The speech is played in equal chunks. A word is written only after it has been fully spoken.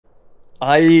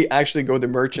I actually go the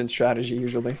merchant strategy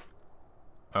usually.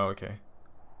 Oh, okay.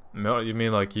 No, you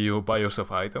mean like you buy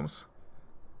yourself items?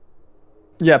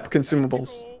 Yep,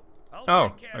 consumables.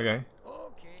 Oh, okay.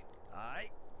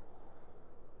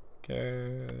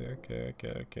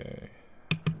 Okay.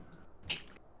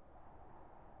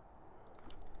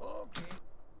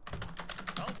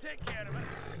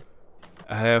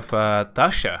 I have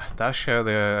Tasha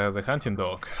the hunting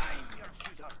dog.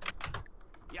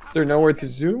 Is there nowhere to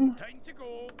zoom?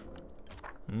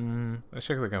 Let's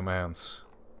check the commands.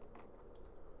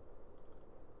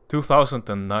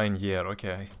 2009 year,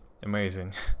 okay.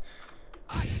 Amazing.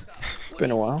 It's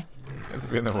been a while. It's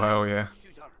been a while, yeah.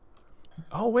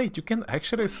 Oh wait, you can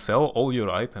actually sell all your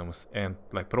items and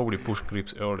like probably push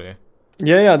creeps early.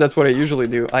 Yeah, that's what I usually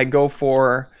do.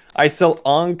 I sell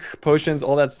Ankh, potions,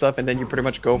 all that stuff, and then you pretty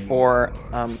much go for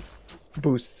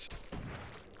boosts.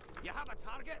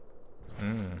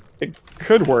 It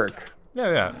could work.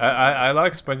 Yeah. I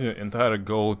like spending entire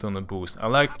gold on a boost. I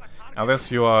like,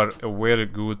 unless you are a very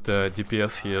good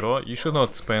DPS hero, you should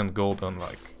not spend gold on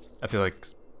like, I feel like,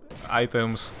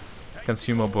 items,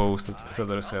 consumables,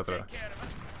 etc, etc.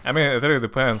 I mean, it really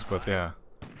depends, but yeah.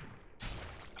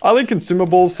 I like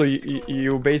consumables, so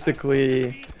you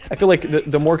basically... I feel like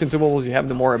the more consumables you have,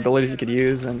 the more abilities you could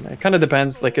use, and it kind of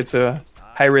depends. Like, it's a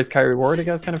high risk, high reward, I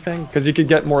guess, kind of thing. Because you could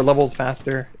get more levels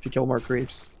faster if you kill more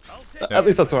creeps. Yep. At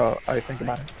least that's what I think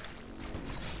about it.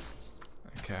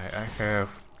 Okay, I have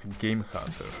a game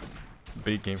hunter.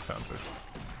 Big game hunter.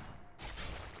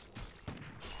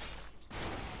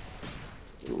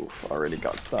 Oof, already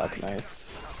got stuck.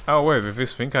 Nice. Oh wait, with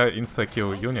this thing I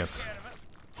insta-kill units.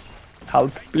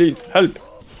 Help, please, help!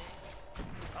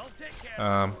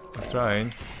 I'm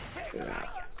trying. Yeah,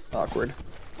 awkward.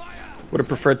 Would have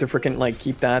preferred to freaking like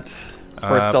keep that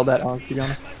or sell that Ankh, to be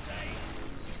honest.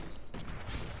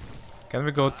 Can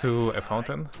we go to a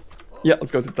fountain? Yeah,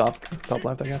 let's go to the top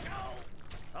left, I guess.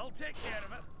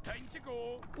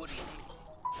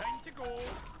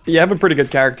 You have a pretty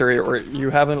good character, or you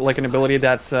have like an ability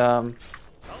that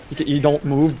you don't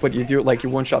move, but you do like you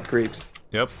one-shot creeps.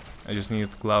 Yep, I just need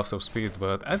gloves of speed,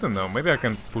 but I don't know, maybe I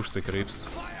can push the creeps.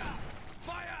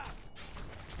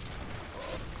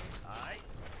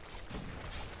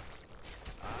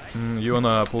 You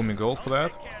wanna pull me gold for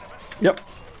that? Yep,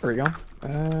 there we go.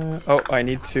 Oh, I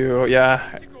need to,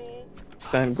 yeah,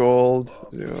 send gold,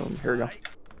 zoom, here we go.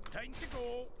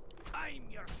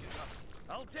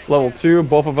 Level 2,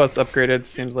 both of us upgraded.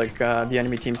 Seems like the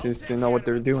enemy team seems to know what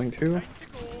they're doing too.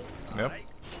 Yep.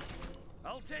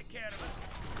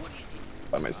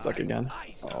 Am I stuck again?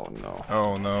 Oh no.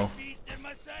 Oh no.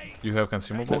 You have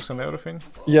consumables and everything?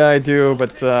 Yeah, I do,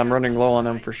 but I'm running low on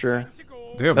them for sure.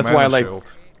 Do you have That's mana why I like...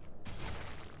 shield?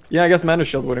 Yeah, I guess mana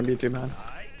shield wouldn't be too bad.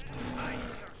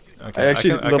 Okay, I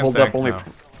actually leveled up only... Now.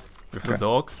 With the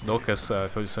dog has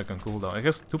 30-second cooldown. It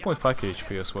has 2.5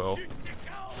 HP as well.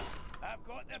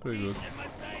 It's pretty good.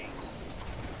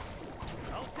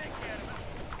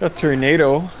 Got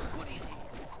Tornado.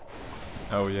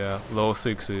 Oh yeah, low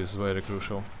 6 is very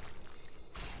crucial.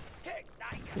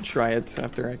 I'll try it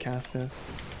after I cast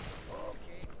this.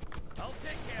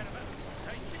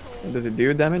 Does it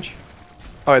do damage?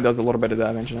 Oh, it does a little bit of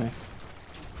damage, nice.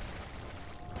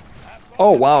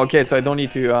 Oh wow, okay, so I don't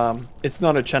need to, it's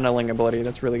not a channeling ability,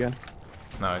 that's really good.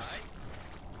 Nice.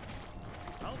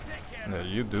 Yeah,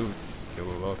 you do kill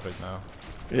a lot right now.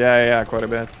 Yeah, quite a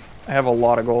bit. I have a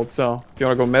lot of gold, so if you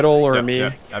want to go middle or me...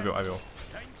 Yeah, I will.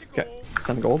 Okay,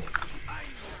 send gold.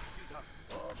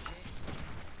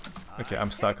 Okay,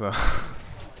 I'm stuck though.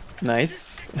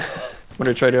 Nice. I'm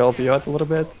gonna try to help you out a little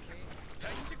bit.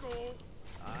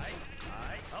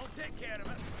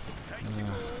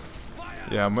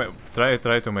 Yeah, try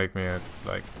to make me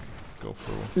like go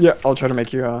through. Yeah, I'll try to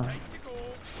make you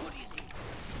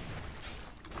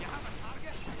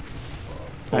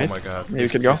Nice. Oh my god, Maybe you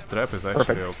could go. This trap is actually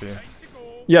Perfect. OP.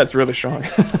 Yeah, it's really strong.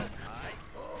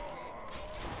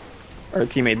 Our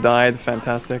teammate died,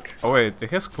 fantastic. Oh wait,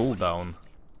 it has cooldown.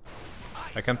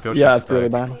 I can purchase. Yeah, it's really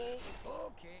bad.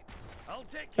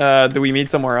 Do we meet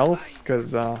somewhere else?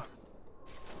 Cause I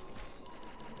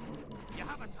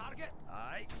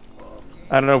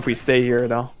don't know if we stay here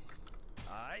though.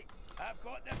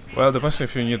 Well, depends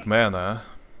if you need mana.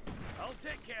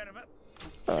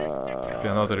 If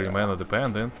you're not really mana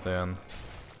dependent, then...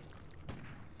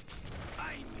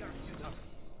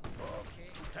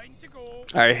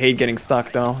 I hate getting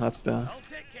stuck though, that's the...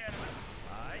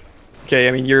 Okay,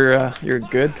 I mean, you're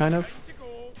good, kind of?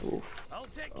 Oof. Oh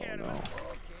no.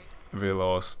 We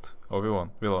lost. Oh, we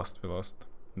won. We lost.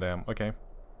 Damn, okay.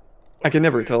 I can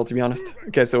never tell, to be honest.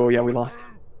 Okay, so yeah, we lost.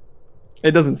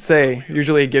 It doesn't say.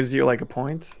 Usually it gives you like a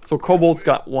point. So Cobalt's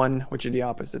got 1, which is the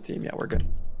opposite team. Yeah, we're good.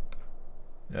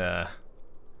 Yeah.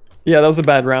 Yeah, that was a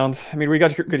bad round. I mean, we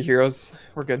got good heroes.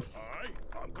 We're good.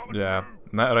 Yeah.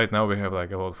 Right now we have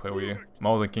like a lot of heavy.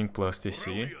 Mountain King plus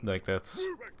TC. Like that's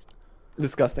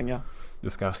Disgusting, yeah.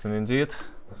 disgusting indeed.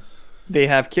 They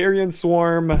have Carrion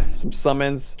Swarm, some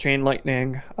summons, Chain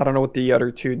Lightning. I don't know what the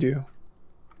other 2 do.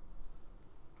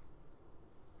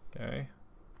 Okay.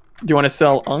 Do you want to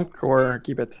sell Unk or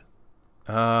keep it?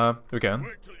 We can.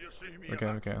 We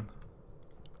can.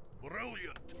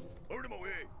 Brilliant. Put him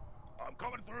away. I'm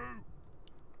coming through.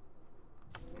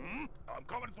 I'm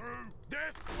coming through.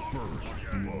 Death.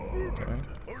 Okay.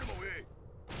 Put him away.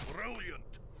 Brilliant.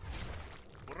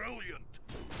 Brilliant.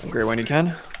 Great when you can.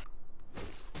 I'm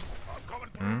coming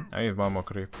through. I need one more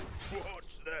creep.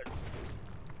 What's that?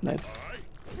 Nice.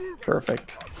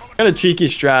 Perfect. Kind of cheeky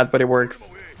strat, but it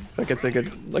works. Like it's a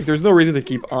good. Like there's no reason to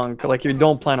keep Unk. Like you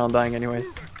don't plan on dying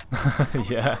anyways.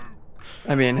 Yeah.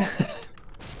 I mean,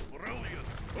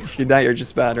 if you die, you're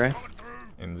just bad, right?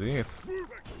 Indeed.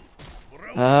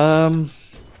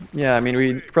 Yeah. I mean,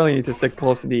 we probably need to stick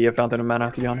close to the Fountain of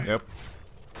Mana, to be honest. Yep.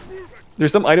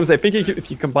 There's some items. I think if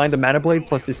you combine the Mana Blade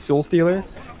plus the Soul Stealer,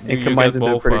 it You combines get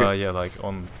into both, pretty good. yeah, like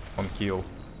on kill,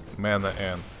 mana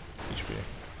and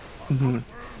HP.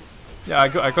 Yeah, I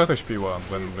got HP 1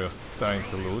 when we were starting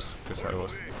to lose because I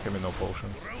was having no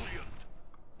potions.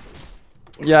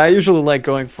 Yeah, I usually like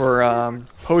going for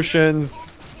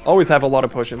potions. Always have a lot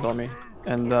of potions on me,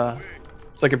 and so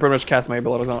I can pretty much cast my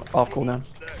abilities off cooldown.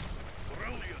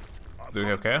 Do you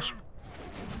have cash?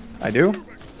 I do.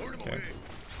 Okay.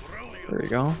 There you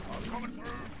go.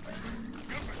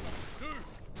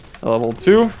 Level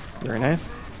 2. Very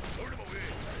nice.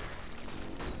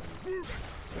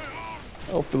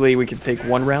 Hopefully we can take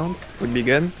 1 round. Would be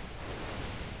good.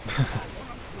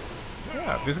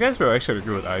 Yeah, these guys were actually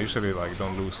good. I usually like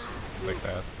don't lose like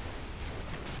that.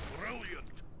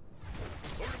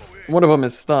 One of them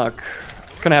is stuck.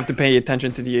 Gonna have to pay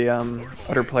attention to the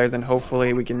other players, and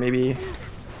hopefully we can maybe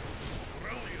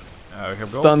We have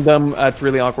stun them at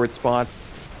really awkward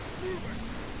spots.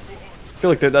 I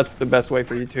feel like that's the best way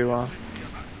for you to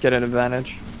get an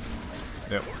advantage.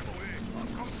 Yep.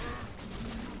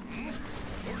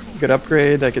 Good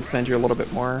upgrade. I could send you a little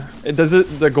bit more. Does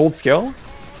the gold scale?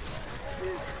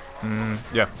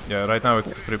 Yeah. Right now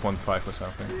it's 3.5 or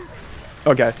something.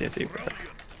 Okay, I see. Perfect.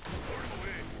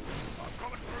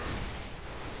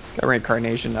 Got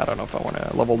reincarnation. I don't know if I want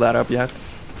to level that up yet.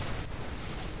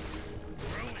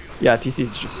 Yeah, TC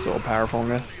is just so powerful in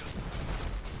this.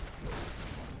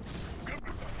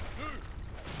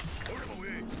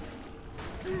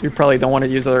 You probably don't want to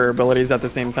use other abilities at the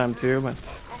same time too, but...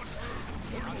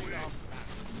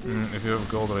 If you have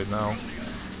gold right now.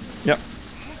 Yep.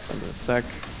 Send it a sec.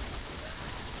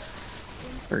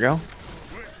 There we go.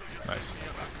 Nice.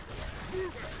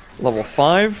 Level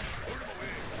 5.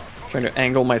 Trying to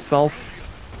angle myself.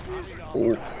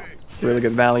 Ooh, really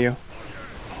good value.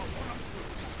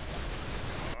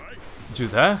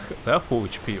 Dude, they're full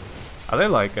HP. Are they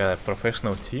like a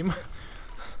professional team?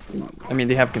 I mean,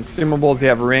 they have consumables, they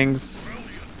have rings.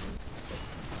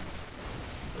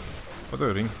 What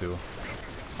do rings do?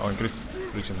 Oh, increase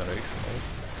regeneration.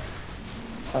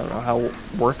 I don't know how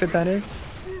worth it that is.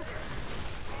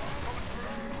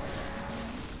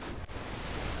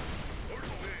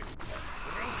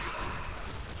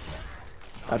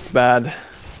 That's bad.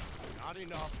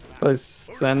 Let's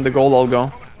send the gold, I'll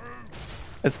go.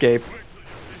 Escape.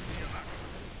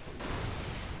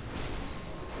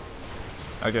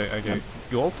 Okay.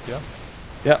 Gold? Yeah.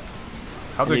 Yep.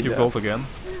 How do you need keep gold again?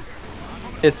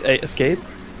 It's a escape.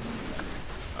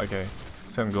 Okay.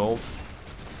 Send gold.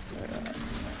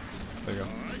 There you go.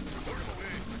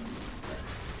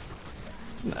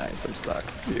 Nice, I'm stuck.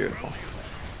 Beautiful.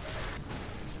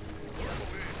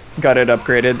 Got it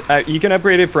upgraded. You can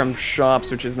upgrade it from shops,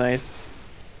 which is nice.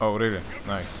 Oh, really?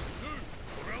 Nice.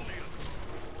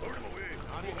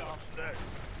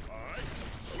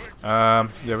 Yeah,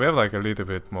 we have like a little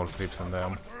bit more creeps than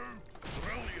them.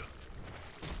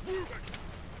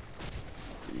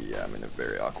 Yeah, I'm in a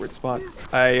very awkward spot.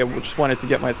 I just wanted to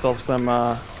get myself some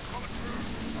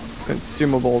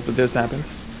consumables, but this happened.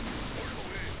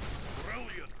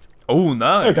 Oh,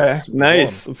 nice! Okay,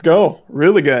 nice. Let's go.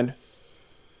 Really good.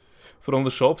 From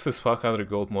the shops, is 500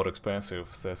 gold more expensive,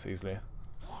 says easily.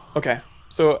 Okay,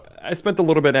 so I spent a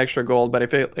little bit extra gold, but I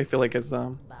feel like it's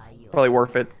probably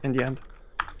worth it in the end.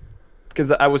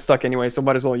 Because I was stuck anyway, so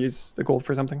might as well use the gold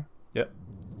for something. Yep.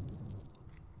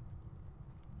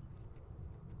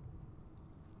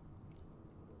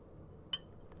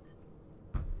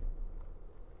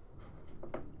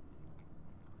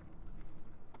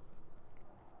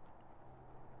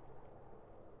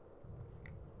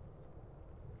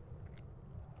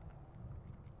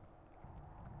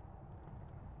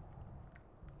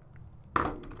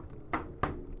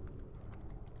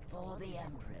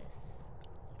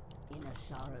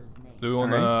 Do you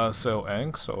wanna Alright. sell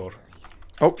Anks or?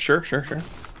 Oh, sure.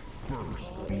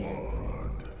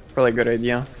 Probably a good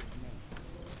idea.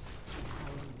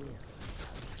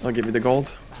 I'll give you the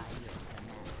gold.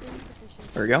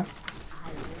 There we go.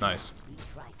 Nice.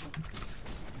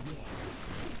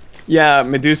 Yeah,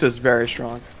 Medusa's very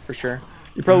strong, for sure.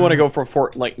 You probably want to go for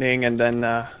Fort Lightning and then...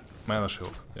 Mana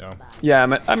shield, yeah.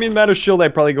 yeah, I mean, Mana Shield,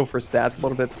 I'd probably go for stats a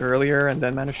little bit earlier and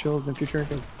then Mana Shield in the future,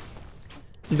 because...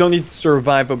 You don't need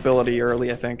survivability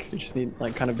early, I think. You just need,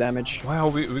 like, kind of damage. Wow,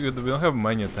 we don't have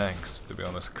many tanks, to be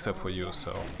honest, except for you,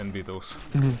 so... And Beatles.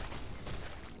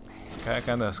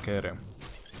 Kinda scary.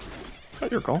 Oh,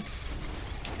 your call.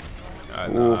 I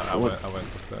Oof, went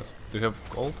for stats. Do you have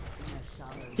gold?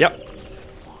 Yep.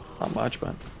 Not much,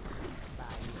 but...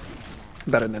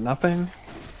 better than nothing.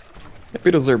 The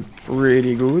Beatles are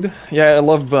pretty good. Yeah, I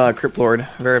love Crypt Lord.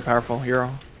 Very powerful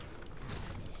hero.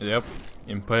 Yep.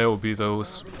 Impale,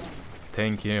 Beatles,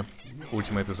 tanky.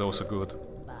 Ultimate is also good.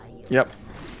 Yep.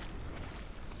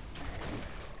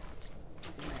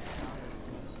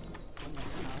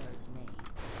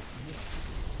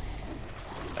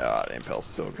 Ah, the Impale's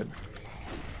so good.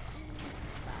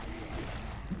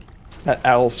 That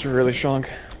Owl's really strong.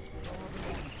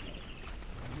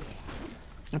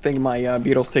 I think my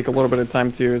Beetles take a little bit of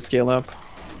time to scale up.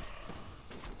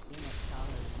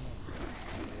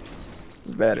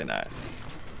 Very nice.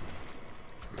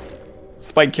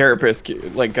 Spike Carapace,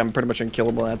 like, I'm pretty much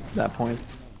unkillable at that point.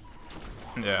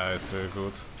 Yeah, it's very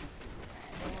good.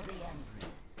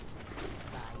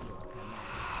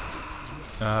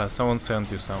 Someone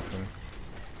sent you something.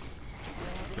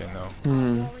 Okay,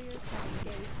 no.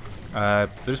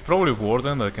 There's probably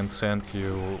Warden that can send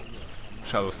you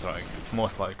Shadow Strike,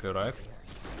 most likely, right?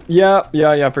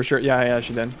 Yeah, for sure. Yeah,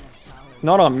 she did.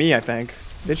 Not on me, I think.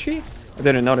 Did she? I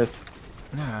didn't notice.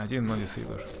 Yeah, I didn't notice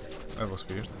either. That was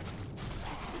weird.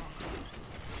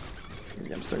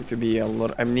 I'm starting to be a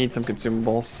little... I need some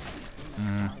consumables.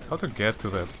 How to get to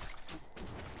that...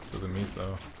 to the meat,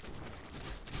 though?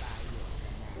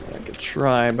 I could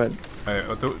try, but...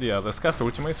 yeah, let's cast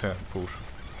ultimates and push.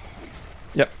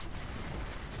 Yep.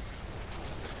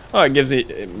 Oh, it gives me...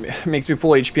 it makes me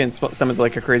full HP and summons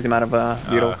like a crazy amount of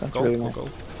beetles. That's gold, really nice.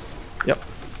 gold. Yep.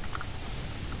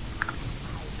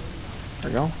 There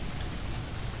we go.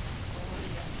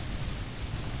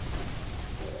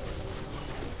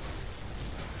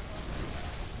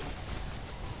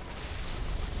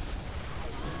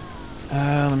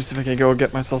 Let me see if I can go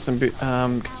get myself some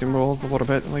consumables a little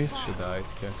bit at least. She died,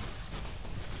 okay.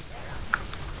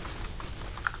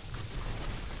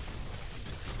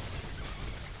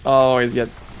 Always get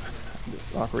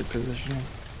this awkward positioning.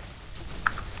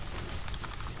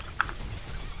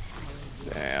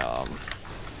 Damn.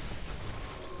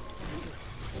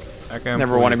 I can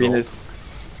Never pull want to you be in gold. this.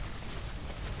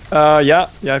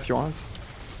 Yeah, if you want.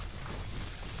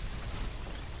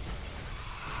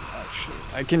 Actually,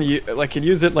 I can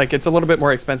use it. Like, it's a little bit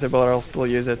more expensive, but I'll still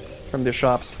use it from the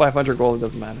shops. 500 gold, it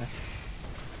doesn't matter.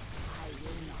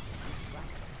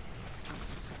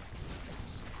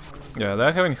 Yeah,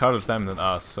 they're having harder time than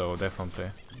us, so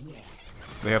definitely.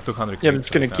 They have 200 Yeah, I'm creeps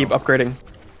just gonna right keep now. upgrading.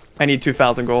 I need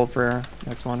 2,000 gold for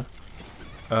next one.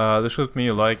 They shoot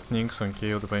me lightnings on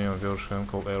KO depending on version,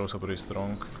 called arrows are pretty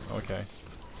strong. Okay.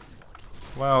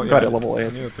 Well, Got yeah, it level 8. I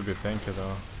need it to be tanky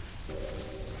though.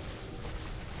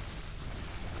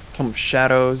 Tome of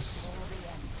Shadows.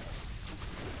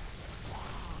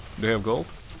 Do you have gold?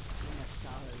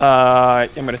 I'm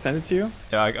gonna send it to you.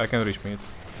 Yeah, I can reach meat.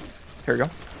 Here we go.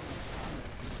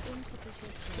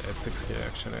 Yeah, it's 6k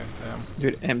actually, damn.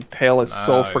 Dude, Impale is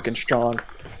so Nice. freaking strong.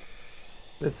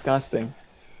 Disgusting.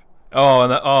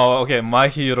 Oh, oh, okay, my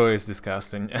hero is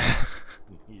disgusting.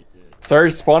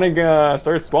 Started spawning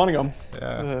them.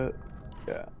 Yeah.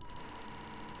 Yeah.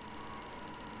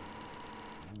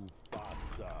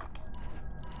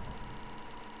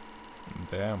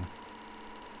 Damn.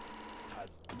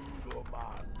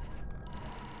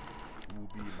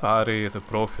 Fari, the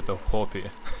prophet of Hopi.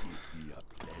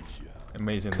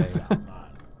 Amazing name.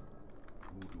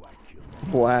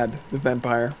 Vlad, the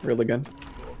vampire, really good.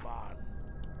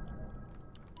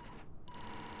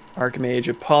 Archmage,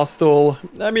 Apostle.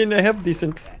 I mean, they have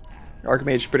decent.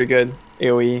 Archmage, pretty good.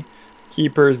 AoE.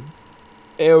 Keeper's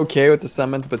okay with the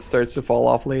summons, but starts to fall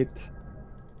off late.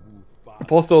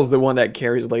 Apostle is the one that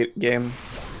carries late game.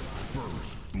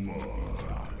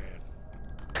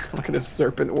 Look at those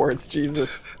serpent wards,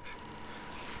 Jesus.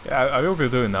 Yeah, I will be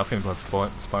doing nothing but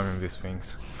spamming these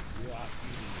things.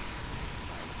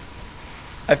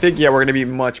 I think, yeah, we're gonna be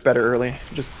much better early.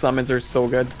 Just summons are so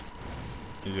good.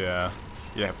 Yeah.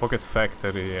 yeah, Pocket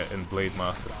Factory and Blade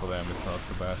Master for them is not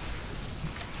the best.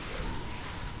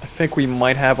 I think we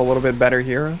might have a little bit better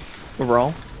heroes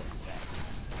overall.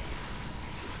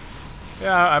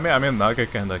 Yeah, I mean Naga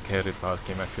kinda carried last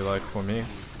game, I feel like, for me.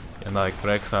 And like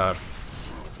Rexar,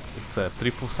 it's a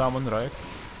triple summon, right?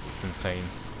 It's insane.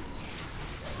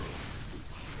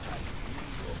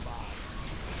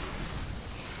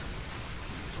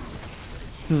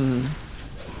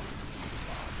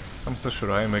 Some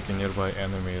Sashurai making nearby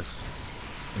enemies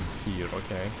in fear,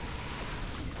 okay.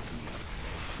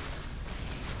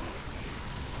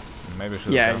 Maybe I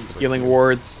should Yeah, healing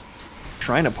wards.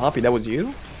 Trying to poppy, that was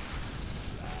you?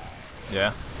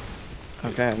 Yeah.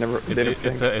 Okay, I never did it.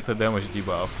 It's a damage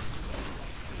debuff.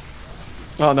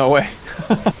 Oh, no way.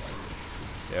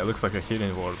 Yeah, it looks like a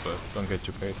healing ward, but don't get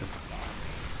you paid.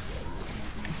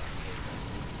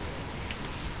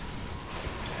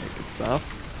 Good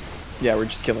stuff. Yeah, we're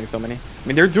just killing so many. I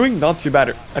mean, they're doing not too bad.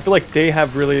 I feel like they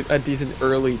have really a decent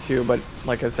early too, but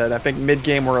like I said, I think mid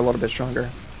game we're a little bit stronger.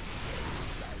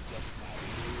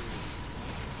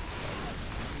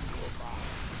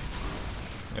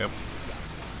 Yep.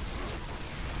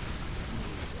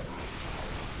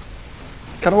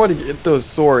 Kind of want to get those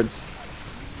swords.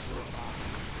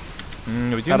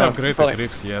 We didn't upgrade the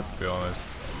grips yet, to be honest.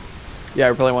 Yeah,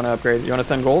 we probably want to upgrade. You want to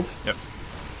send gold? Yep.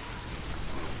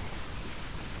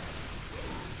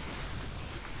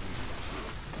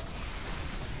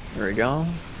 There we go.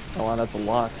 Oh wow, that's a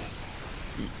lot.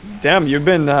 Damn, you've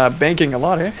been banking a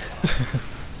lot, eh?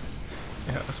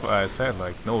 Yeah, that's why I said,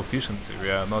 like, no efficiency. We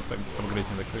are not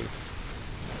upgrading the creeps.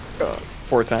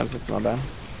 4 times, that's not bad.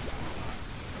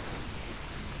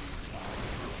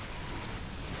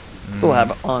 Still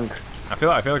have Ankh. I feel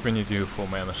like we need to do full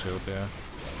mana shield, yeah.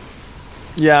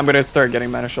 Yeah, I'm gonna start getting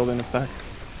mana shield in a sec.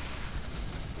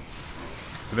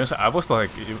 To be honest, I was like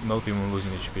not even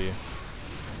losing HP.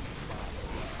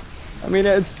 I mean,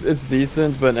 it's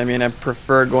decent, but I mean, I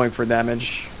prefer going for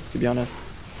damage, to be honest.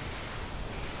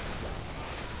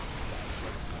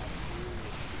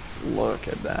 Look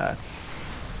at that.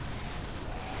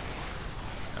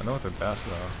 I know what it does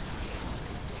though.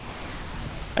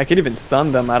 I could even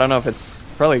stun them. I don't know if it's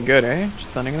probably good, eh?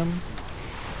 Just stunning them.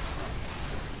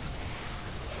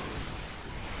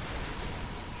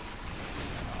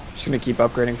 Just gonna keep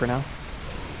upgrading for now.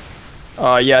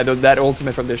 Yeah, that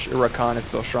ultimate from this Rakan is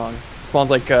so strong. Spawns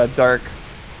like dark.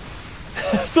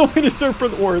 So many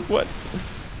serpent wards. What?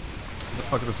 What the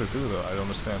fuck does it do though? I don't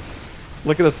understand.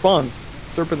 Look at the spawns.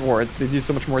 Serpent wards. They do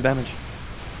so much more damage.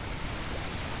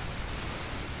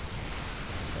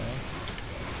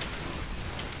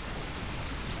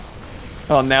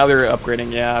 Oh, now they're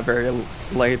upgrading. Yeah, very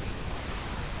late.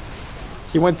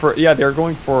 He went for... Yeah, they're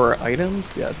going for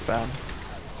items. Yeah, it's bad.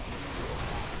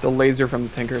 The laser from the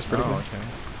Tinker is pretty good. Okay.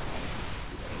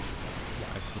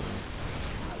 I see.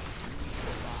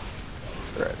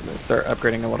 Alright, I'm gonna start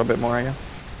upgrading a little bit more, I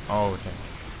guess. Oh, okay.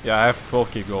 Yeah, I have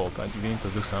 12k gold. I need to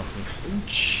do something.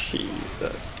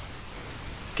 Jesus.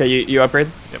 Okay, you upgrade?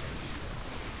 Yep.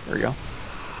 There we go.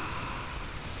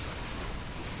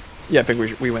 Yeah, I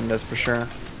think we win this for sure.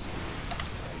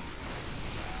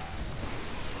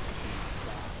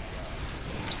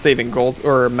 Saving gold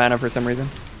or mana for some reason.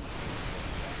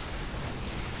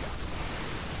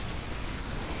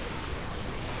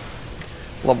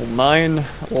 Level 9,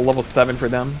 well level 7 for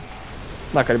them.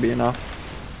 Not gonna be enough.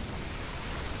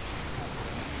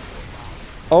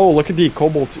 Oh, look at the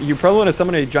Cobalt. You probably want to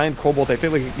summon a giant Cobalt. I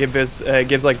feel like it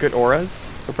gives like good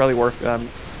auras, so probably worth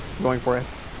going for it.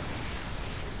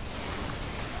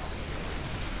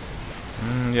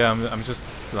 Yeah, I'm just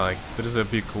like, there is a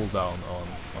big cooldown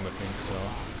on the thing, so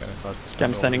kind of hard to spend. Okay,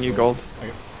 I'm sending you gold.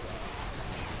 Okay.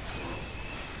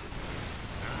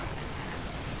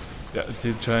 Yeah,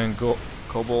 the giant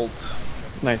Cobalt.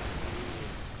 Nice.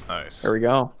 Nice. There we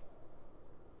go.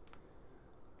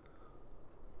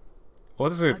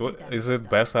 What is it? Is it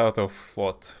best out of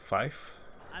what, 5?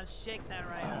 I'll shake that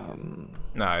right up.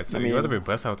 Nah, it's you gotta be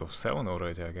best out of 7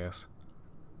 already, I guess.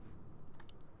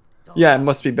 Yeah, it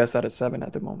must be best out of 7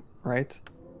 at the moment, right?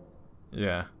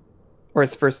 Yeah. Or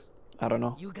it's first, I don't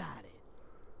know. You got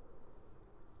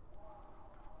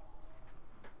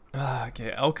it.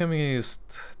 Okay,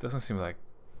 Alchemist doesn't seem like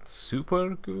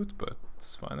super good, but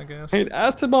it's fine, I guess. I mean,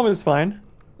 Acid Bomb is fine,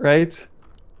 right?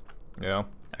 Yeah.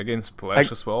 Against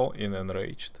Splash as well in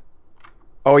Enraged.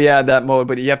 Oh yeah, that mode,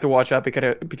 but you have to watch out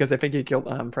because I think you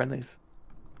killed friendlies.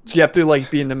 So you have to like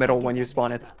be in the middle when you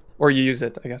spawn it, or you use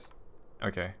it, I guess.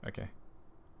 Okay, okay.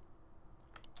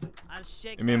 I'll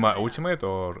shake You mean my ultimate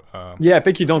or? Yeah, I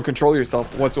think you don't control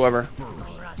yourself whatsoever.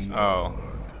 Oh.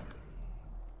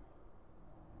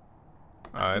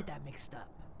 Alright. Get that mixed up.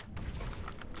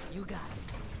 You got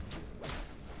it.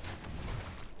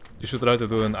 You should try to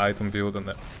do an item build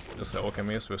and as the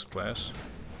alchemist with splash.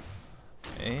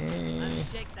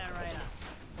 Let's shake that right up.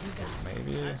 You got it.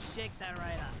 Maybe. Let's shake that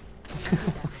right up. Get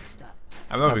that mixed up.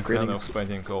 I'm not a big fan Upgrading of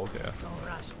spending gold here, Don't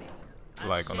rush me.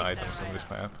 like on shake that items on right this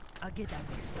up. map. I'll get that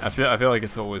mixed up. I feel like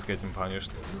it's always getting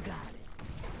punished. You got it.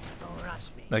 Don't rush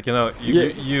me. Like, you know, Yeah.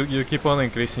 you keep on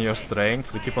increasing your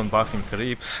strength, you keep on buffing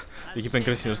creeps. You keep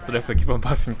increasing your strength, you keep on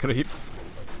buffing creeps.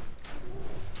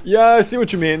 Yeah, I see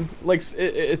what you mean. Like,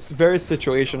 it's very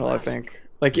situational, I think.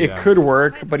 Like, it Yeah. could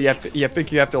work, but you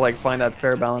think you have to, like, find that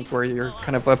fair balance where you're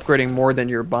kind of upgrading more than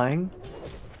you're buying.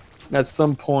 And at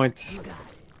some point...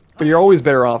 But you're always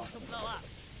better off.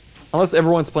 Unless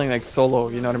everyone's playing, like, solo,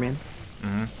 you know what I mean?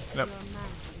 Mm-hmm. Yep.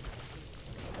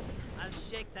 I'll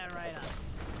shake that right up.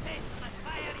 Hey, my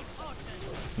fiery potion.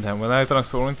 Then when I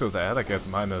transform into that, I get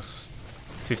minus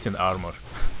 15 armor.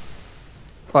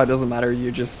 Oh, it doesn't matter,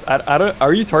 you just...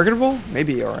 are you targetable?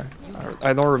 Maybe, or...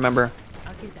 I don't remember.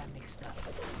 I'll get that mixed up.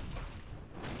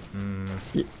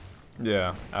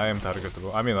 Yeah, I am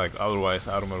targetable. I mean, like, otherwise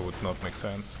armor would not make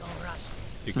sense. Don't rush me.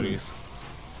 Decrease.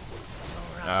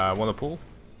 Don't rush Wanna pull?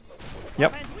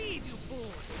 Yep. And leave, you fool.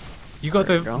 You got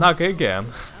a go. Naga again.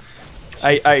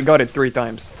 I got it 3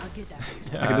 times. I'll get that mixed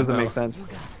up. Yeah, Like, it doesn't no. make sense. You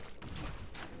got it.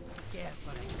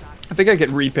 Careful, I got it. I think I could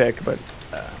repick, but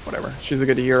whatever. She's a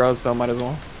good hero, so might as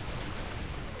well.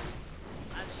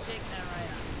 I'll shake that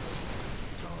right up.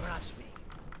 Don't rush me.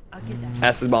 I'll get that.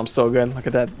 Acid Bomb's so good. Look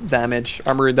at that damage.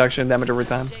 Armor reduction, damage over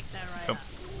time. Shake that right Yep. up.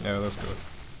 Yeah, that's good.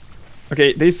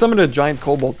 Okay, they summoned a giant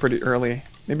kobold pretty early.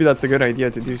 Maybe that's a good idea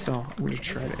to do so. I'm gonna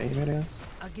try to aim it as.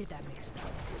 I'll get that mixed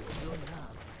up. Your love.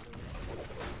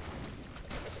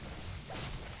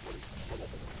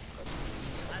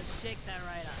 I'll shake that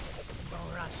right up.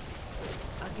 Don't rush me.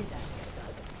 I'll get that mixed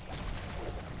up.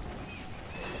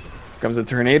 Comes a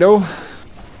tornado.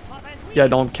 Yeah,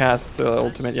 don't cast the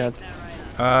ultimate yet. It's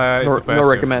Nor, a passive. nor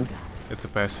recommend. It's a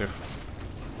passive.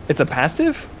 It's a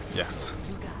passive? Yes.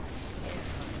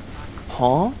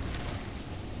 Huh?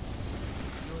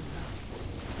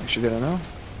 Actually, didn't know.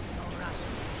 Don't rush me.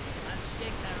 I'll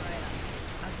shake that right up.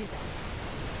 I'll get that mixed up.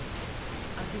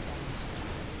 I'll get that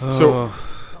mixed up. So-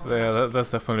 Yeah,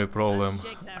 that's definitely a problem.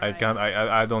 I can't.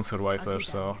 I don't survive there,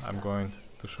 so I'm going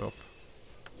to shop.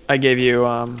 I gave you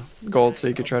gold so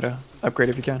you could try to upgrade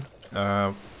if you can.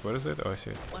 Where is it? Oh, I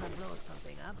see it. Wanna blow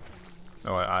something up?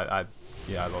 Oh,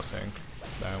 yeah, I lost ink.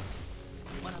 Damn.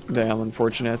 Wanna blow Damn,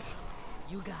 unfortunate.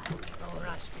 You got it. Don't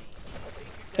rush me.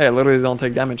 Hey, I literally don't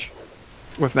take damage.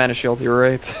 With Mana Shield, you're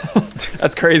right.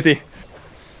 That's crazy.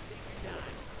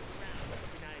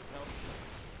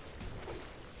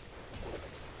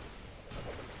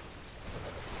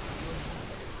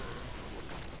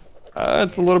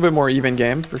 It's a little bit more even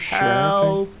game, for sure. I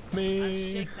Help think.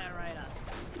 me! Shake that right up.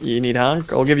 You need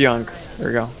Hunk? I'll give you Hunk. There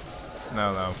you go.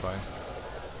 No, I'm fine.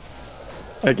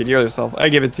 I could heal yourself. I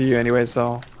give it to you anyway,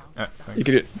 so Thanks. you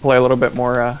could play a little bit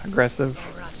more aggressive.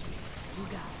 Don't rush me. You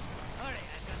got it. Hurry,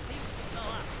 I've got things to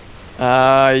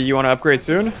blow up. You want to upgrade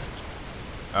soon?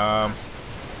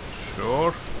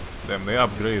 Sure. Damn, they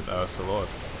upgrade us a lot.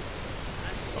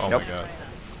 Oh Yep. my god.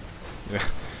 Yeah.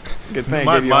 Good thing.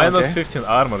 I gave you Minus Hunk, 15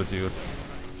 armor, dude.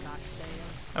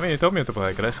 I mean, you told me to play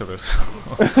aggressive, so...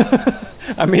 eh?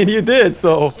 I mean, you did,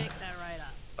 so... Shake that right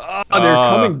up. Oh, they're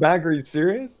coming back. Are you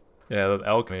serious? Yeah, that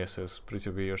alchemist is pretty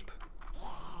weird.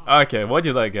 Okay, what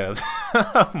did I get?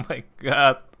 Oh my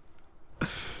god.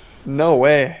 No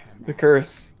way. The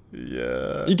curse.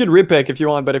 Yeah. You could repick if you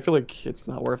want, but I feel like it's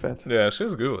not worth it. Yeah,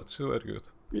 she's good. She's very good.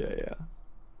 Yeah, yeah.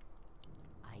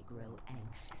 I grow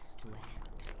anxious to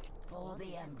act for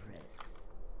the Empress.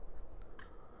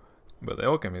 But the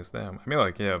alchemist, damn. I mean,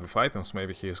 like, yeah, with items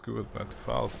maybe he is good, but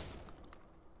without...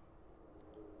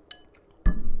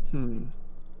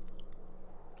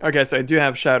 Okay, so I do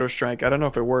have Shadow Strike. I don't know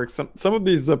if it works. Some of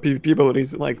these PvP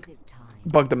abilities like Is it time?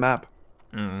 bug the map.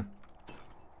 Mm.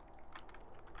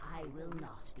 I will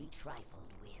not be trifled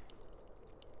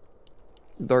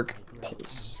with. Dark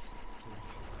Pulse.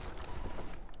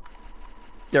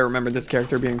 Yeah, remember this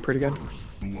character being pretty good.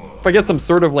 If I get some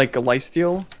sort of like a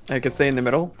lifesteal, I can stay in the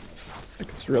middle. Like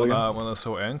it's really good. When I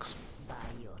saw Anks. By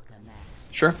your command.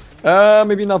 Sure.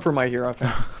 Maybe not for my hero. I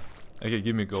think. Okay,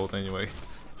 give me gold anyway.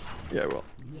 Yeah, well.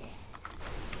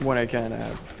 When I can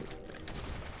have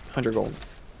 100 gold.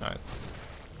 Alright.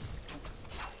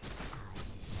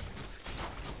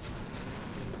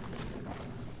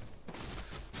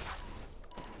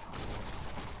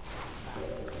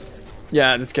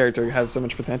 Yeah, this character has so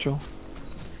much potential.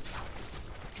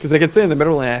 Because I can stay in the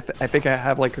middle, and I think I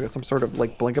have like some sort of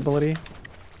like blink ability.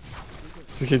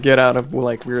 So you could get out of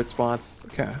like weird spots.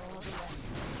 Okay.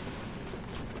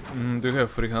 Do you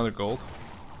have 300 gold?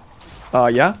 Yeah.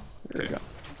 There we Okay. go.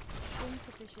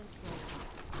 Insufficient gold.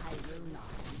 I will not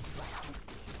be trifled.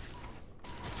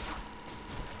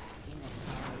 In a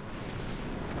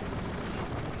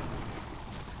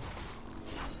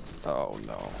sorrow's Oh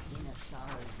no. in a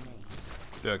sorrow's name.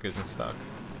 They are getting stuck.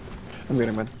 I'm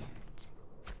getting mid.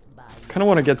 By Kind of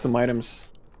want to get some items.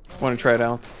 Want to try it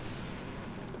out.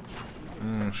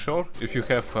 Sure. If you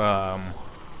have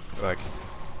like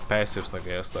passives, I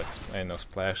guess, like I don't know,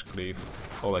 splash, cliff,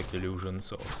 or like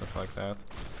illusions or stuff like that.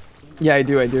 Yeah, I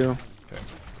do. Okay.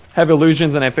 Have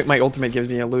illusions, and I think my ultimate gives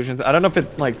me illusions. I don't know if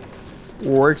it like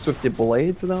works with the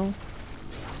blades though.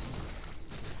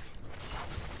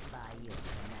 by your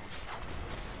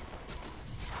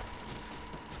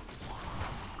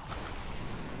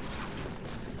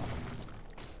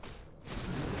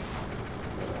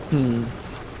Hmm.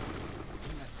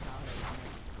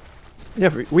 Yeah,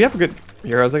 we have good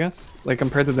heroes, I guess. Like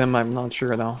compared to them, I'm not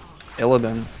sure though.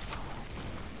 Illidan.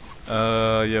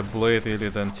 Yeah, Blade,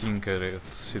 Illidan, Tinker,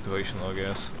 it's situational, I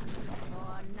guess.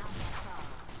 for Naga.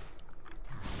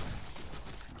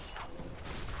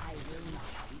 I will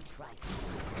not be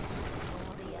trifled.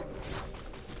 For the Empress.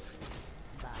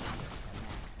 By your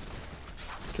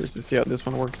command. Curious to see how this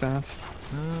one works out.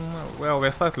 Well,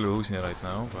 we're slightly losing right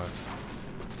now, but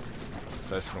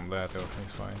aside from that,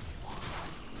 everything's fine.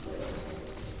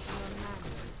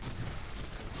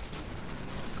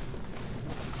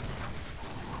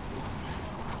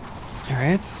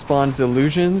 Alright, spawns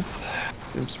illusions.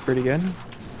 Seems pretty good.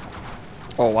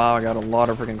 Oh wow, I got a lot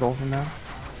of freaking gold from that.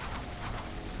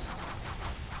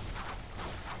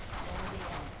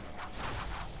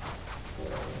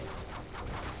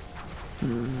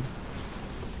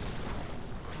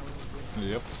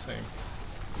 Yep, same.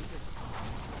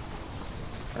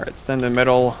 Alright, stand in the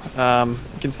middle. You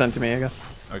can send to me, I guess.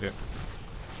 Okay.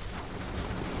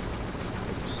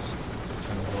 Oops.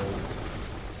 Send gold.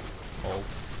 All.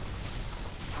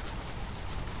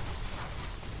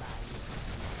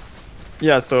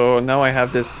 Yeah, so now I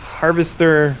have this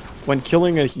harvester. When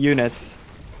killing a unit,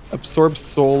 absorbs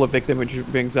soul of victim, which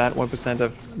brings that 1%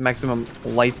 of maximum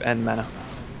life and mana.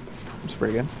 Seems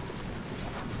pretty good.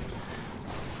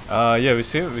 Yeah, we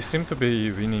seem to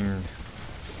be winning.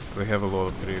 We have a lot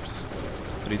of creeps,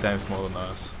 3 times more than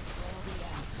us.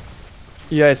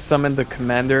 Yeah, I summoned the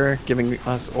commander, giving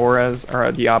us auras,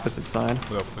 or the opposite side.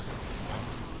 The opposite.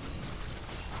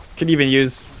 Could even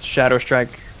use Shadow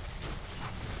Strike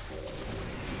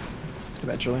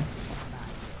eventually.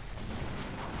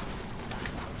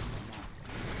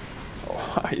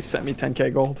 Oh, he sent me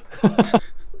 10k gold.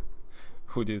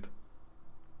 Who did?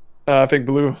 I think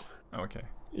blue. Okay.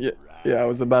 Yeah, I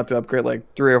was about to upgrade like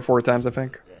 3 or 4 times, I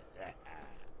think.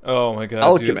 Oh my god,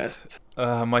 Alchemist.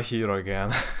 dude. My hero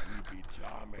again.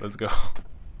 Let's go.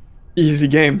 Easy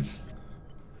game.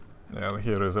 Yeah, the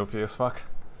hero is OP as fuck.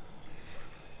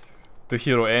 The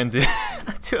hero Andy.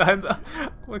 Dude,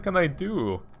 what can I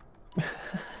do?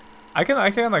 I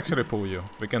can actually pull you.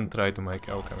 We can try to make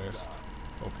Alchemist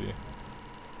OP.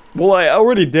 Well, I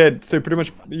already did. So pretty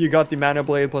much you got the Mana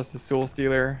Blade plus the Soul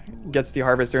Stealer, gets the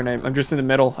Harvester, and I'm just in the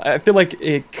middle. I feel like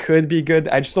it could be good.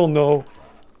 I just don't know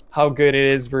how good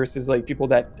it is versus like people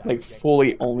that like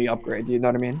fully only upgrade. Do you know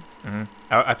what I mean?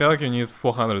 I feel like you need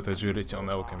 400 agility on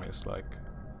Alchemist, like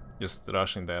just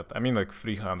rushing that. I mean like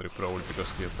 300 probably because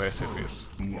your passive is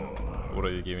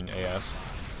already giving AS.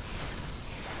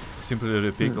 Simply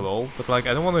repeat lol, but like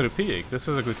I don't want to repeat. This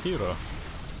is a good hero.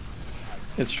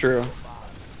 It's true.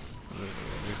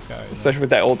 This guy. Especially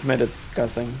with that ultimate, it's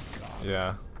disgusting.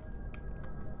 Yeah.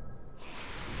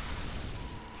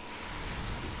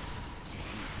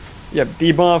 Yeah,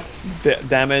 debuff,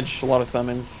 damage, a lot of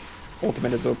summons.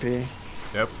 Ultimate is OP.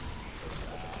 Yep.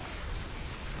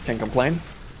 Can't complain.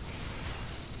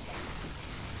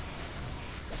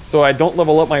 So I don't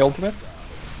level up my ultimate?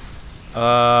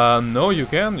 No, you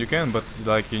can, but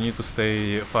like you need to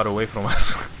stay far away from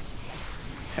us.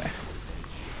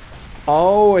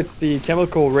 Oh, it's the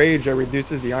chemical rage that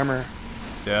reduces the armor.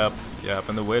 Yep,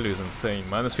 and the value is insane.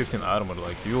 Minus 15 armor,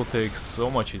 like you will take so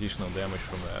much additional damage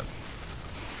from that.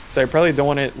 So I probably don't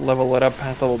want to level it up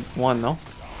past level 1, no?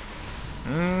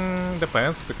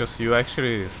 Depends, because you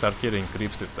actually start getting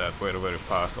creeps with that very, very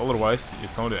fast. Otherwise,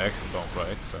 it's only exit bomb,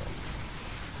 right? So.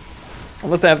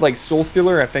 Unless I have like Soul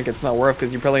Stealer, I think it's not worth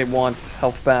because you probably want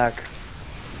health back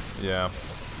Yeah.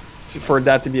 for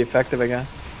that to be effective, I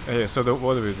guess. Okay, so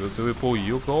what do we do? Do we pull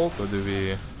you gold or do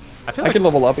we? I feel I can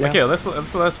level up, yeah. Okay, let's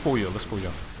pull you. Let's pull you.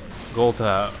 Gold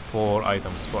for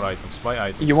items. Buy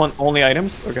items. You want only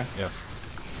items? Okay. Yes.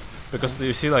 Because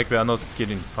you see, like, we are not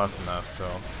killing fast enough, so...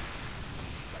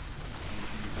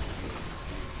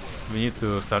 We need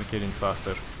to start killing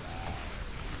faster.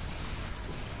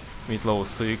 We need level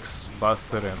 6,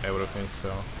 faster and everything,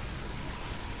 so...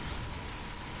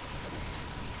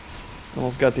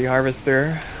 Almost got the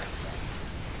harvester.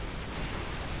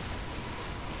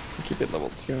 Keep it level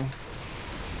 2.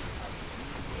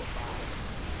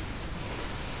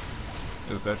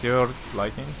 Is that your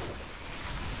lightning?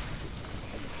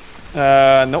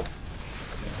 Nope.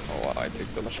 Oh wow, I take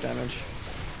so much damage.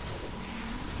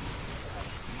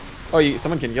 Oh,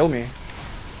 someone can heal me.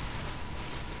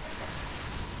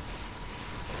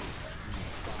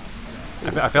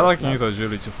 I feel like you need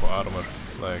agility for armor,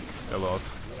 like, a lot.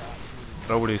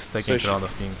 Probably stacking So Crown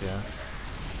of King, yeah.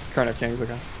 Crown of Kings,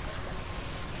 okay.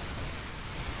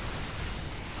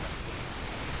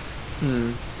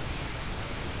 Hmm.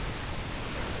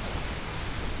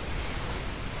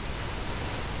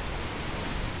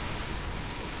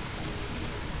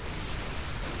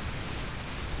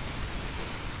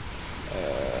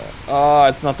 Oh,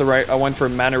 it's not the right. I went for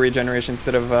mana regeneration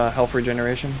instead of health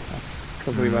regeneration. That's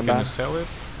completely my Can bad. you sell it?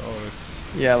 Or it's...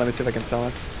 Yeah, let me see if I can sell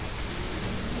it.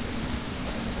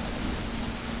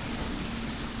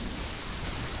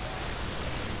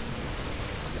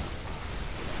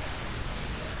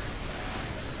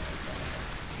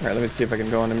 Alright, let me see if I can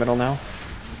go in the middle now.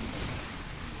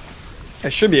 I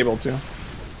should be able to.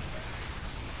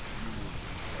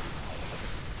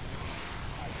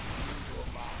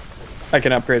 I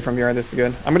can upgrade from here, this is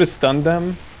good. I'm gonna stun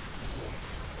them.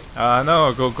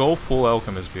 No, go full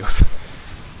alchemist build.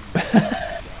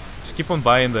 Just keep on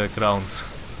buying the crowns.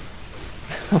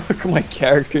 Look at my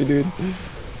character, dude.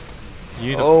 You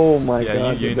need Oh my yeah,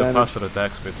 god. you need a damage. faster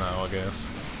attack speed now, I guess.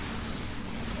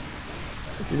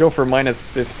 If you go for minus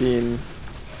 15.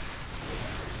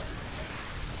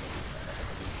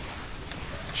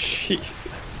 Jeez.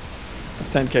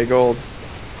 10k gold.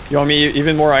 You want me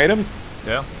even more items?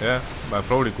 Yeah, yeah. But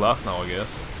probably glass now, I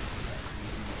guess.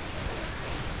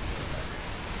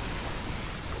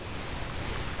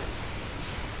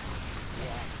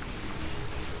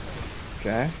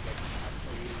 Okay.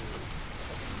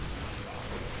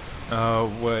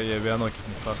 Well, yeah, we are not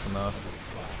getting fast enough.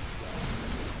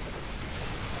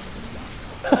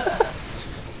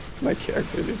 My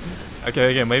character, dude.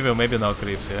 Okay, maybe now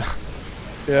creeps, yeah.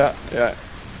 Yeah.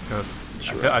 Because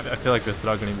Sure. I feel like we're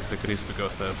struggling with the creeps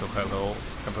because they're so high level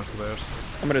compared to theirs.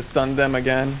 I'm gonna stun them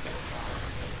again.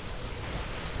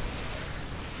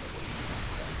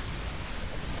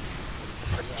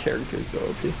 Character is so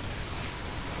OP.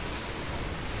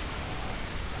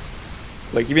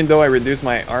 Like, even though I reduce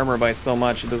my armor by so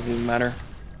much, it doesn't even matter.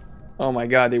 Oh my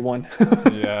god, they won.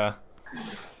 Yeah.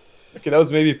 Okay, that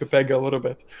was maybe Pepega a little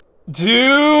bit.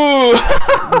 Dude!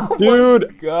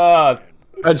 Dude, God!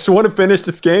 I just want to finish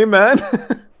this game, man.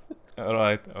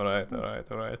 Alright.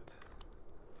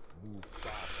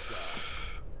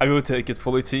 I will take it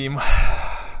fully, team.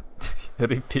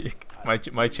 Repick.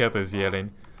 My chat is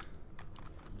yelling.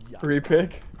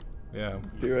 Repick? Yeah.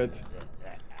 Do it.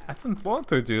 I don't want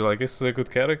to do, like, this is a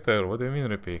good character. What do you mean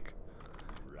repick?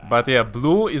 But yeah,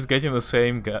 blue is getting the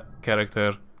same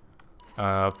character.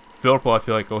 Purple I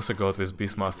feel like also got with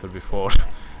Beastmaster before.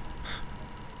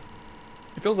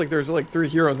 It feels like there's like 3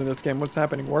 heroes in this game. What's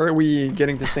happening? Why are we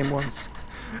getting the same ones?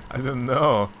 I don't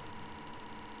know.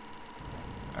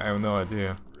 I have no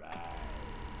idea.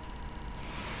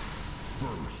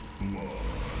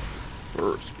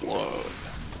 First blood.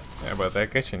 Yeah, but they're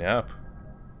catching up.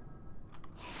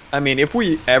 I mean, if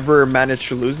we ever manage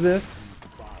to lose this,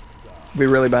 it'd be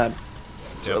really bad.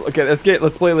 So, Yep. okay,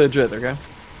 let's play legit, okay?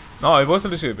 No, it was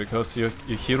legit because your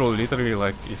hero literally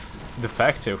like is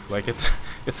defective. Like it's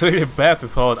really bad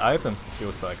without items. It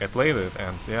feels like I played it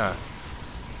and yeah.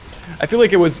 I feel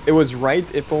like it was right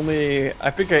if only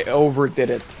I think I overdid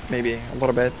it maybe a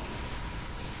little bit.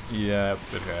 Yeah,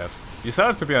 perhaps. You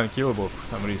started to be unkillable for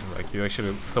some reason. Like you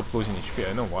actually stopped losing HP.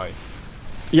 I know why.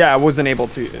 Yeah, I wasn't able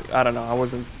to. I don't know. I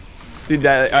wasn't. Dude,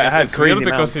 I had it's crazy weird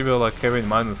because amounts. you were like having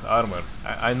minus armor.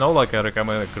 I know like I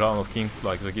recommend a Crown of King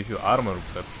like to give you armor,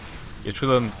 but it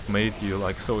shouldn't make you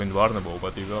like so invulnerable.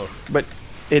 But you were. But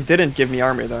it didn't give me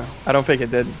armor though. I don't think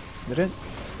it did. Did it?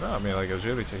 No, I mean like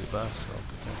agility is less. So.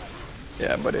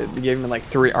 Yeah, but it gave me like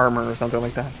 3 armor or something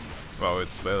like that. Well,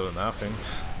 it's better than nothing.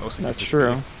 Also That's gives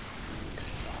true.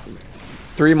 HP.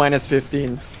 3 minus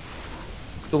 15.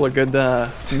 Still a good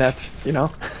net, you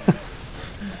know?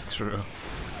 True.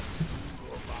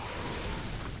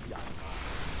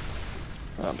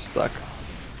 I'm stuck.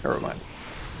 Never mind.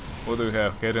 What do we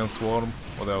have? Carrion Swarm?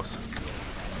 What else?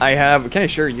 I have. Can I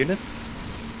share units?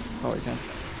 Oh, I can.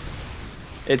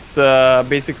 It's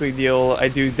basically deal. I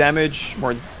do damage,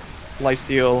 more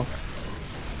lifesteal,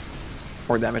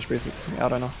 more damage basically. I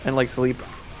don't know, and like sleep,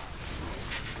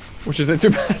 which isn't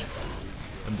too bad.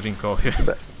 And drink coffee.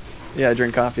 But, yeah, I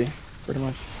drink coffee, pretty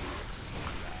much.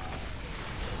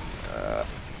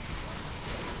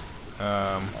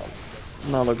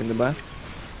 Not looking the best.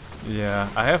 Yeah,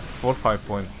 I have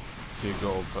 5.3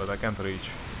 gold, but I can't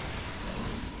reach.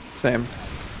 Same.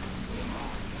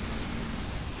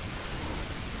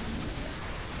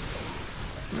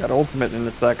 Got ultimate in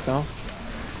a sec though.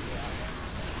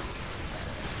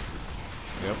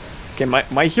 Yep. Okay,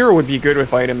 my hero would be good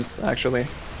with items actually.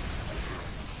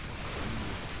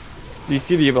 Do you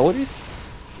see the abilities?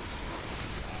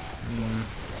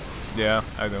 Yeah,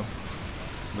 I do.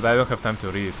 But I don't have time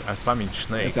to read. I spam in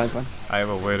snakes. That's fine. I have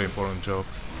a very important job.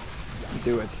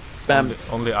 Do it. Spam.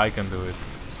 Only I can do it.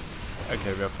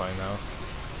 Okay, we are fine now.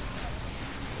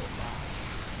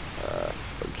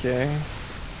 Okay.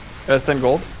 Send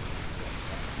gold.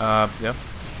 Yeah.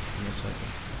 Give me a second.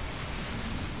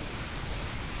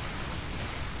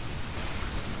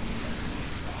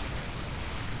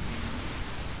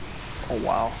 Oh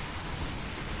wow.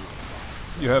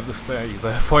 You have to stay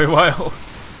there for a while.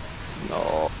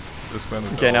 No. Just spend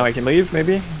it Okay, all. now I can leave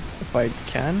maybe if I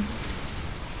can.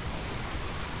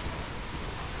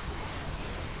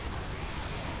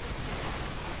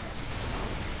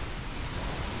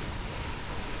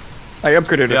 I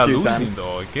upgraded Yeah, a few losing times.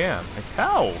 though again. Like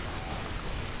how?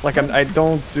 Like I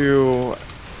don't do.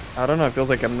 I don't know. It feels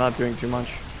like I'm not doing too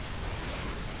much.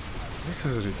 This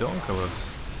is ridiculous.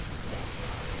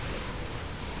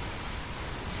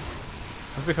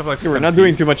 Don't we have like We're not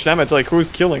doing too much damage. Like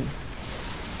who's killing?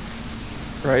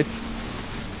 Right?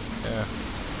 Yeah.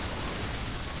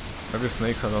 Maybe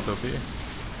snakes are not OP.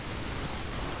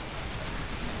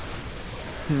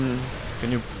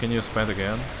 Can you spend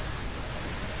again?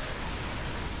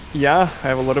 Yeah, I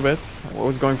have a little bit. I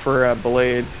was going for a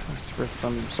blade for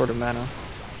some sort of mana.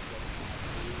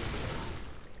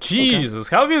 Jesus,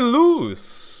 how we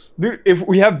lose? Dude, if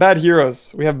we have bad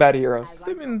heroes, we have bad heroes.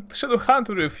 I mean,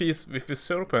 Shadowhunter with his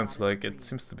serpents, like it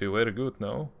seems to be very good,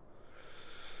 no?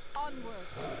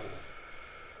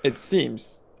 It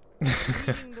seems.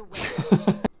 Leading the way.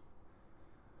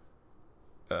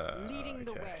 Leading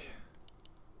the Okay. way.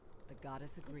 The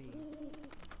goddess agrees.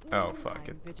 Oh fuck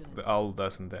it. The owl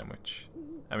doesn't damage.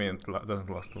 I mean, it doesn't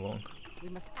last too long. We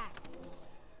must act.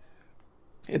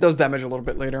 It does damage a little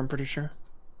bit later, I'm pretty sure.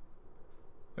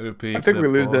 Repeat. I think we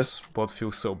lose this. Spot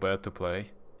feels so bad to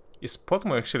play. Is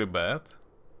Potmo actually bad?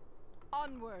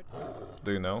 Onward.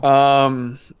 Do you know?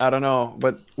 I don't know,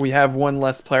 but we have one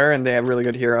less player and they have really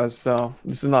good heroes, so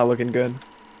this is not looking good.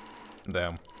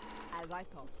 Damn. As I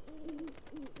thought.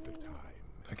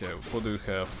 Okay, what do you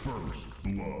have?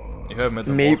 You have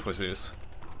metamorphosis.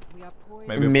 We are poised.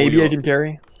 Maybe pull I your- can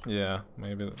carry. Yeah,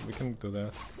 maybe we can do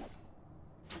that.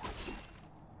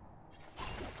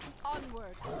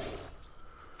 Onward.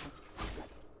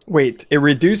 Wait, it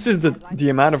reduces the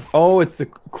amount of. Oh, it's the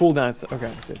cooldown. Okay,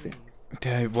 I see.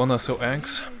 Okay, wanna so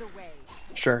angst? Leading the way.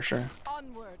 Sure.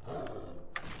 Onward.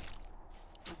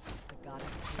 The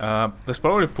goddess Let's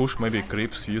probably push maybe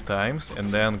creeps few times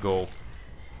and then go.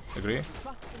 Agree?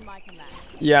 trust in my command.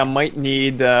 Yeah, might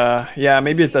need. Yeah,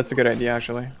 maybe that's a good idea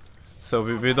actually. So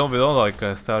we don't like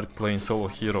start playing solo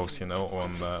heroes, you know,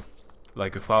 on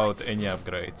like without any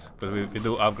upgrades. But we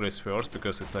do upgrades first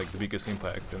because it's like the biggest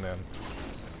impact, and then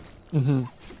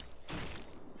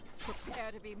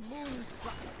Prepare to be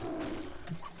moonstruck.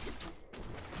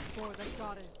 For the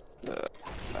goddess. For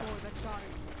the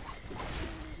goddess.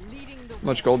 Leading the How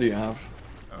much gold do you have?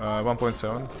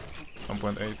 1.7,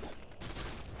 1.8. way. As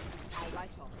I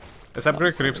thought. Let's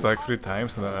upgrade creeps like 3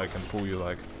 times, and then I can pull you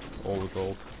like all the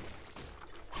gold.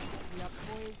 We are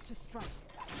poised to strike.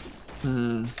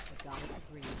 Hmm. The goddess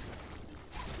agrees.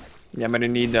 Yeah, I'm gonna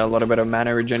need a little bit of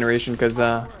mana regeneration because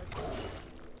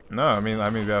No, I mean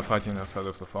we are fighting outside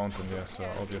of the fountain, yeah, so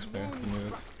obviously you need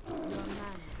it. Your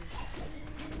man is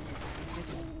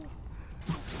vigilant.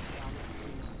 The goddess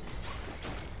agrees.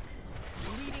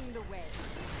 Leading the way.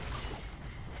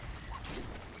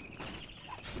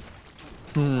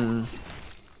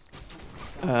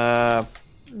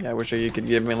 yeah, I wish you could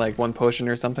give me like one potion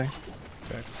or something.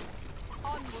 Okay.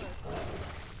 Onward.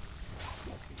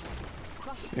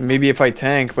 And maybe if I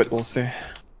tank, but we'll see.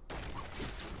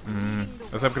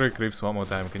 Let's upgrade creeps one more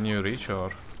time. Can you reach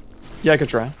or? Yeah, I could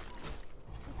try.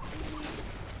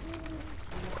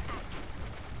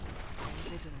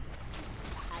 Vigilant.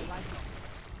 As I thought.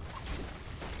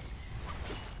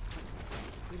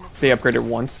 We must They upgraded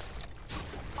once.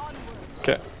 onward.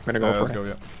 Okay, I'm gonna go Let's for go, it.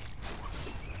 yeah.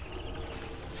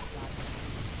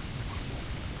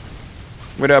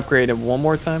 Would I upgrade it one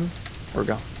more time? Or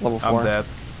go level 4? I'm dead.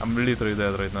 I'm literally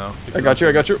dead right now. If I got you.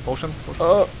 I got you. Potion.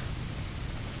 Oh.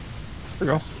 Here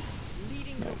goes.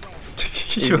 Nice.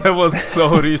 That was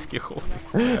so risky.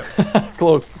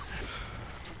 Close.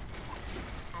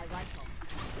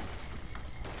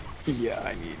 Yeah,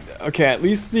 I need that. Okay, at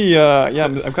least the yeah,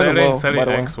 I'm kind of low. Selling By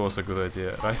the way. X was a good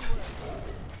idea, right?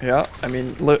 Yeah, I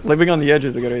mean, living on the edge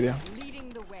is a good idea.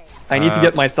 I need to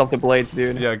get myself the blades,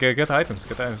 dude. Yeah, get items,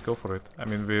 go for it. I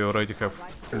mean, we already have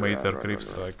made our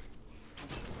creeps, like...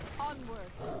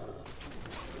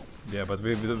 Yeah, but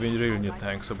we really need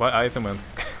tanks, so buy item and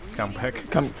come back.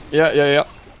 Yeah.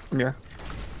 I'm here.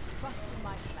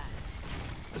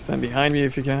 Stand behind me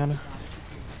if you can.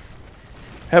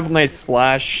 Have a nice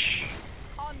splash.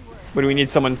 But we need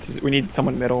someone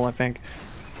middle, I think.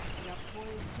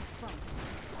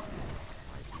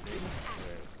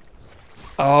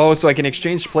 Oh, so I can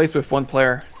exchange place with one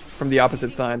player from the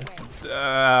opposite side.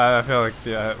 I feel like,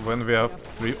 yeah, when we have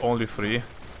only three,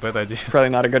 it's a bad idea. Probably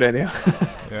not a good idea.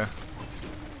 Yeah.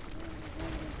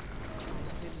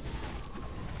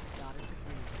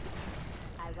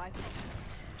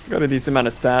 Got a decent amount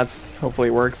of stats. Hopefully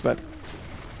it works, but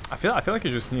I feel like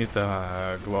you just need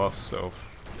gloves of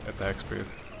attack speed.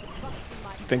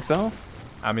 think so?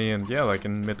 I mean, yeah, like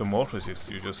in Metamorphosis,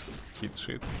 you just hit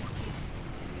shit.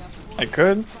 I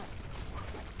could.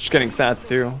 Just getting stats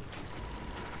too.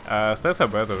 Stats are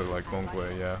better, like long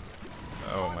way, yeah.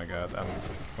 Oh my god,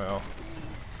 well.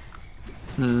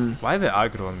 Why they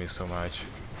aggro on me so much?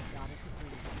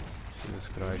 Jesus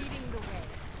Christ.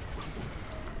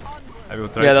 I will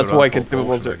try Yeah, to that's run why I for could do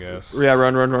potion, I it. guess. Yeah,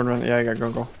 run. Yeah, I got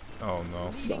go. Oh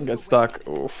no. Don't get stuck.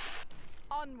 Oof.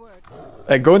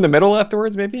 Go in the middle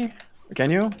afterwards, maybe?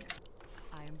 Can you?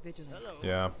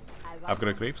 Yeah.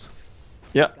 Upgrade creeps?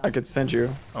 Yeah, I could send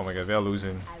you. Oh my god, we are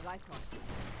losing.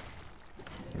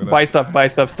 Buy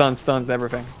stuff, stuns,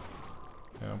 everything.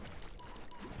 Yeah.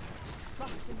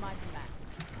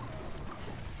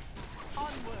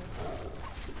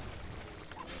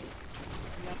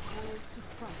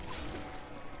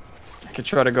 I could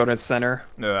try to go to the center.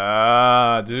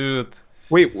 Ah, dude.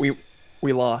 Wait,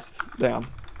 we lost. Damn.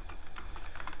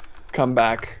 Come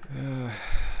back.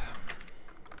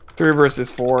 3 versus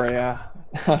 4, yeah.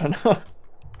 I don't know.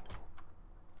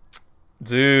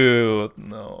 Dude,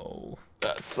 no.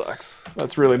 That sucks.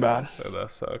 That's really bad. That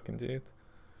does suck indeed.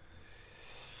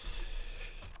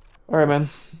 Alright, man.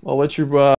 I'll let you